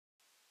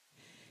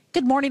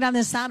Good morning on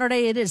this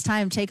Saturday. It is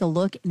time to take a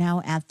look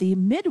now at the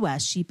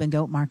Midwest Sheep and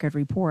Goat Market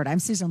Report. I'm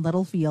Susan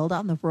Littlefield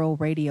on the Rural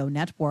Radio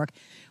Network.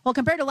 Well,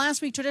 compared to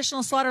last week,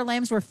 traditional slaughter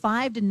lambs were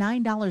 $5 to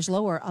 $9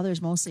 lower,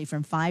 others mostly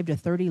from $5 to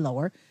 $30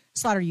 lower.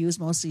 Slaughter ewes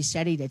mostly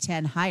steady to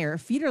 $10 higher.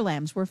 Feeder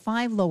lambs were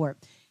 $5 lower.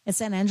 In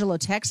San Angelo,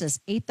 Texas,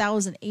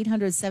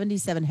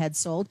 8,877 head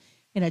sold.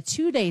 In a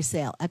two-day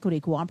sale, Equity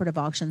Cooperative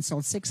Auction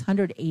sold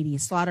 680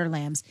 slaughter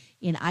lambs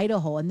in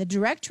Idaho, and the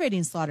direct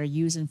trading slaughter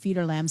ewes and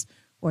feeder lambs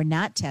were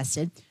not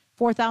tested.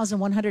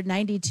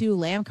 4,192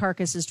 lamb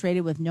carcasses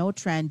traded with no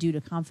trend due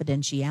to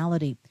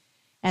confidentiality.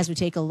 As we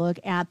take a look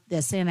at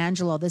the San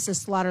Angelo, this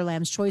is slaughter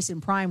lambs choice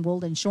and prime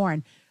wool and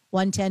shorn.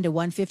 110 to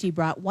 150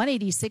 brought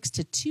 186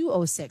 to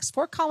 206.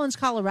 Fort Collins,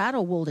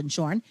 Colorado, wool and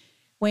shorn.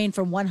 Weighing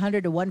from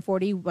 100 to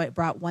 140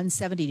 brought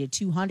 170 to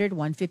 200.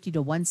 150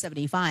 to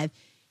 175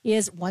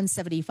 is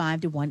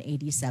 175 to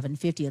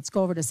 187.50. Let's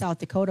go over to South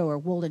Dakota, where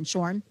wool and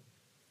shorn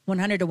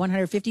 100 to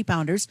 150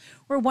 pounders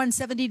were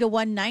 170 to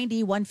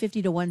 190,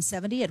 150 to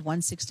 170 at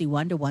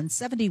 161 to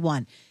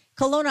 171.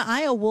 Kelowna,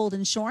 Iowa, wool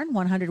and shorn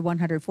 100 to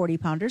 140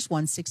 pounders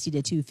 160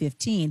 to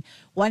 215,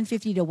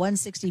 150 to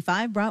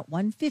 165 brought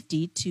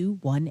 150 to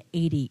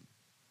 180.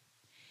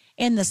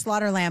 In the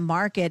slaughter lamb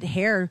market,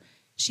 hair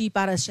sheep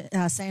out of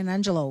San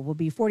Angelo will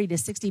be 40 to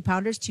 60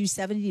 pounders,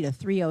 270 to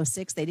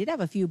 306. They did have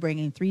a few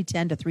bringing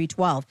 310 to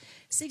 312.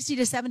 60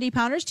 to 70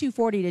 pounders,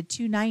 240 to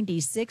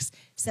 296.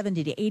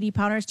 70 to 80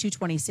 pounders,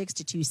 226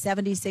 to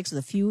 276. With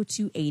a few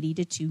 280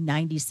 to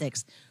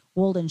 296.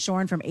 Wool and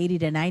shorn from 80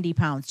 to 90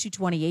 pounds,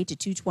 228 to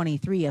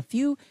 223. A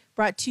few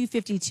brought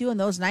 252, and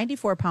those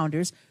 94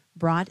 pounders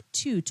brought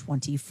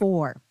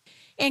 224.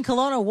 In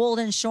Kelowna, wool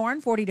and shorn,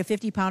 40 to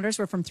 50 pounders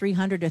were from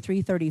 300 to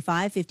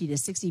 335, 50 to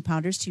 60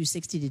 pounders,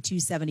 260 to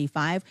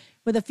 275,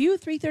 with a few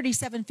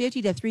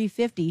 337.50 to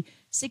 350,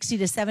 60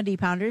 to 70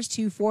 pounders,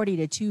 240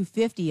 to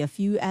 250, a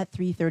few at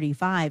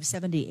 335,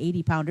 70 to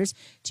 80 pounders,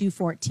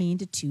 214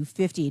 to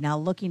 250. Now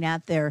looking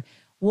at their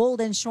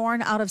wool and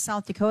shorn out of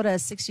South Dakota,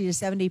 60 to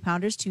 70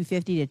 pounders,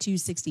 250 to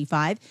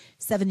 265,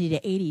 70 to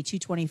 80,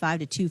 225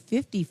 to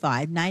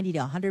 255, 90 to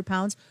 100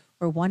 pounds,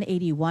 or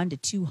 181 to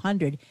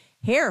 200.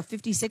 Hair,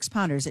 56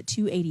 pounders at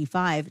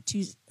 285,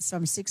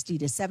 some 60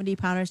 to 70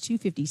 pounders,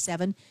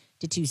 257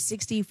 to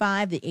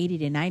 265, the 80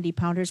 to 90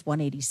 pounders,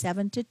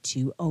 187 to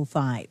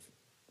 205.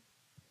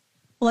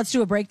 Well, let's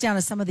do a breakdown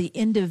of some of the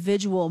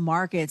individual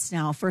markets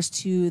now. First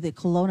to the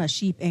Kelowna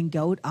sheep and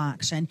goat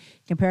auction.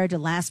 Compared to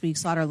last week,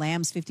 slaughter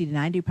lambs 50 to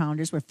 90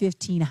 pounders were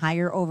 15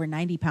 higher, over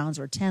 90 pounds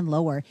were 10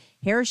 lower.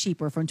 Hair sheep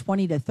were from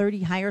 20 to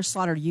 30 higher,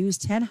 slaughter ewes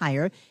 10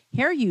 higher.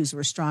 Hair ewes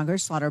were stronger,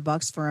 slaughter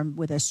bucks firm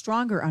with a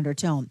stronger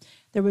undertone.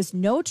 There was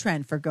no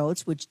trend for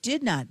goats, which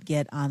did not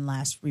get on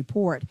last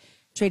report.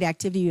 Trade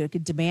activity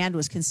demand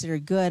was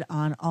considered good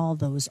on all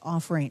those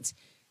offerings.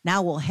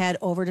 Now we'll head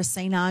over to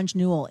St. Ange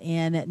Newell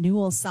in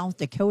Newell, South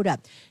Dakota.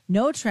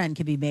 No trend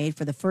can be made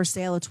for the first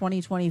sale of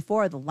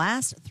 2024. The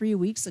last 3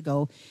 weeks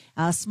ago,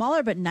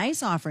 smaller but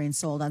nice offerings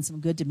sold on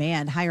some good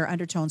demand. Higher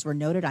undertones were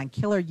noted on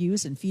killer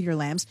ewes and feeder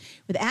lambs,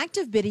 with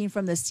active bidding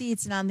from the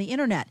seats and on the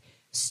internet.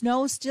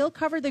 Snow still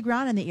covered the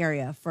ground in the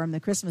area from the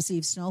Christmas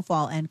Eve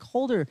snowfall, and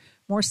colder,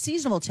 more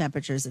seasonal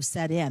temperatures have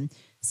set in.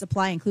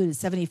 Supply included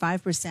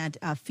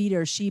 75%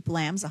 feeder sheep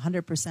lambs,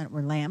 100%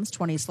 were lambs,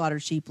 20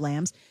 slaughtered sheep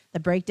lambs. The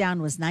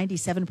breakdown was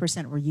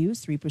 97% were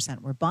ewes,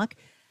 3% were buck,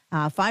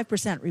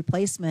 5%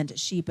 replacement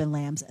sheep and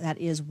lambs. That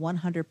is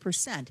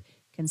 100%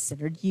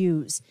 considered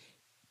ewes.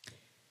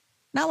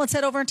 Now let's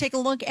head over and take a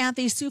look at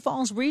the Sioux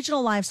Falls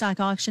Regional Livestock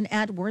Auction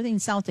at Worthing,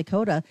 South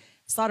Dakota.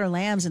 Slaughter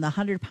lambs in the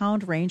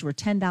 100-pound range were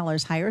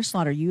 $10 higher.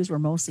 Slaughter ewes were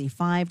mostly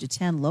 5 to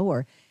 10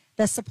 lower.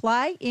 The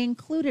supply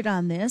included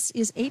on this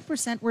is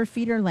 8% were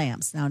feeder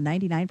lambs. Now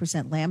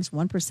 99% lambs,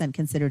 1%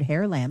 considered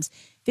hair lambs.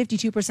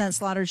 52%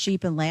 slaughtered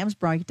sheep and lambs,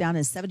 broke down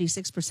as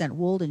 76%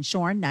 wool and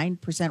shorn,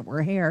 9%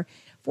 were hair.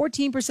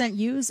 14%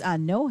 ewes,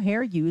 no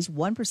hair ewes,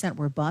 1%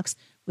 were bucks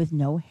with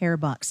no hair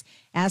bucks.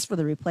 As for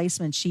the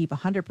replacement sheep,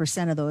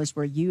 100% of those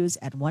were ewes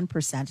at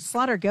 1%.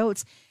 Slaughter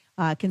goats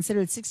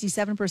considered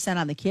 67%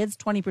 on the kids,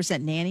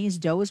 20% nannies.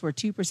 Does were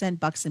 2%,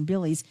 bucks and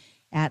billies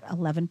at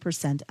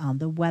 11% on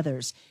the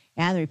wethers.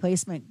 And the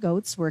replacement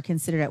goats were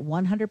considered at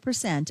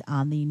 100%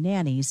 on the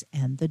nannies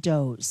and the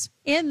does.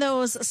 In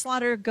those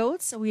slaughter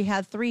goats, we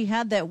had 3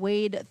 head that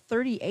weighed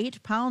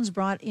 38 pounds,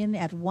 brought in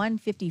at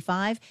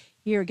 155.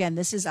 Here again,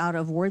 this is out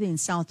of Worthing,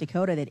 South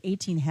Dakota, that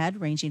 18 head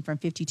ranging from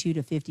 52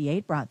 to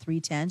 58 brought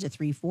 310 to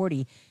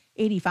 340.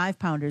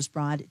 85-pounders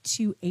brought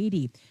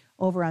 280.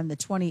 Over on the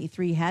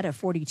 23 head of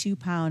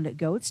 42-pound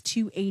goats,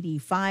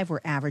 285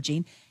 were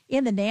averaging.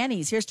 In the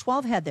nannies, here's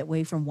 12 head that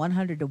weigh from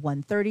 100 to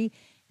 130.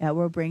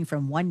 We'll bring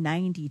from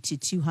 190 to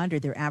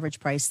 200. Their average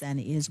price then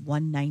is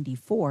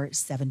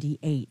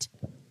 $194.78.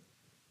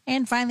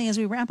 And finally, as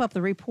we wrap up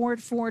the report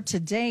for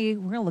today,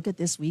 we're going to look at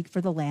this week for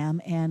the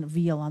lamb and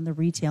veal on the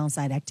retail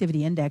side.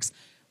 Activity index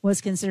was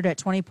considered at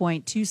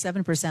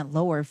 20.27%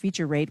 lower.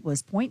 Feature rate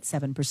was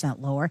 0.7%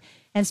 lower,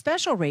 and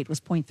special rate was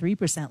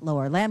 0.3%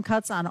 lower. Lamb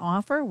cuts on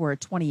offer were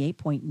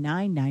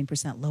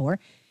 28.99% lower.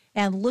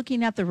 And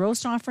looking at the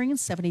roast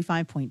offerings,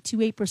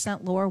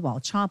 75.28% lower, while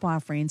chop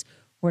offerings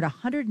were at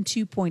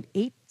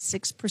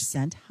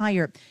 102.86%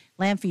 higher.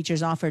 Lamb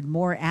features offered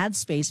more ad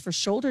space for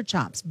shoulder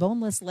chops,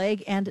 boneless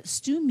leg, and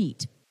stew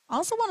meat.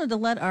 Also wanted to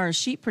let our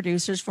sheep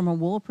producers from a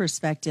wool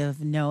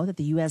perspective know that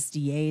the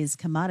USDA's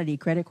Commodity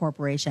Credit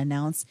Corporation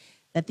announced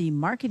that the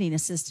marketing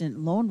assistant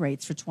loan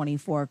rates for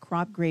 24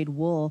 crop grade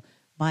wool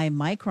by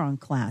micron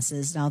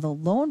classes. Now, the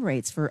loan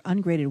rates for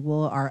ungraded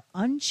wool are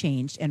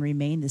unchanged and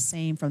remain the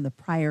same from the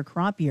prior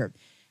crop year.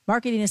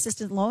 Marketing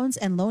assistant loans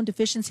and loan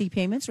deficiency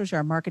payments, which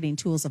are marketing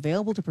tools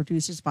available to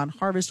producers upon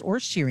harvest or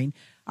shearing,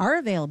 are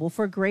available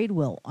for grade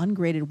wool,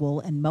 ungraded wool,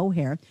 and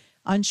mohair.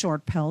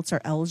 Unshorn pelts are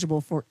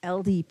eligible for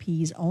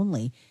LDPs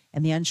only,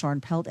 and the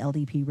unshorn pelt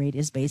LDP rate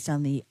is based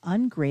on the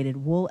ungraded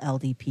wool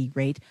LDP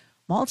rate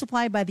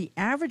multiplied by the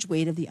average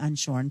weight of the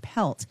unshorn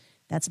pelt.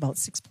 That's about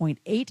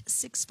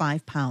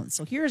 6.865 pounds.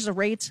 So here's a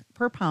rate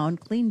per pound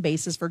clean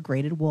basis for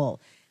graded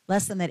wool.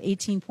 Less than that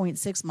 18.6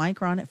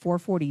 micron at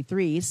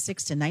 $4.43,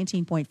 6 to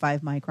 19.5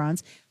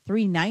 microns,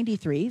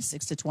 $3.93,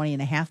 6 to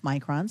 20.5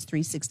 microns,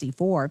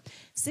 $3.64,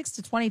 6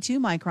 to 22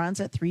 microns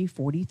at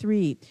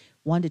 $3.43,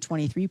 1 to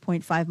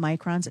 23.5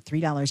 microns at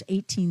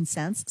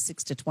 $3.18,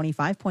 6 to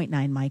 25.9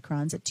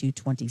 microns at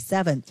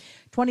 $2.27,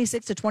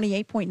 26 to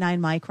 28.9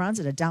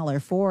 microns at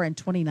 $1.04, and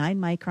 29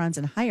 microns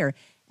and higher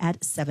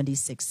at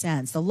 76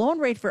 cents. The loan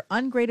rate for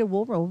ungraded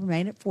wool will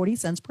remain at 40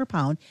 cents per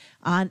pound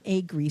on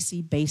a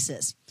greasy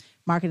basis.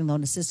 Marketing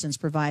Loan Assistance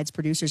provides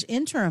producers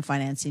interim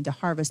financing to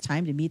harvest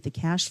time to meet the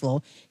cash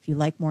flow. If you'd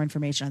like more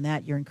information on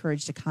that, you're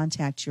encouraged to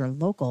contact your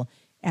local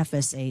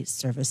FSA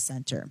service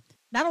center.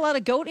 Not a lot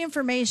of goat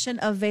information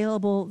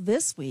available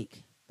this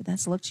week, but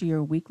that's a look to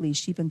your weekly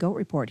sheep and goat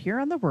report here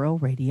on the Rural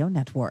Radio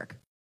Network.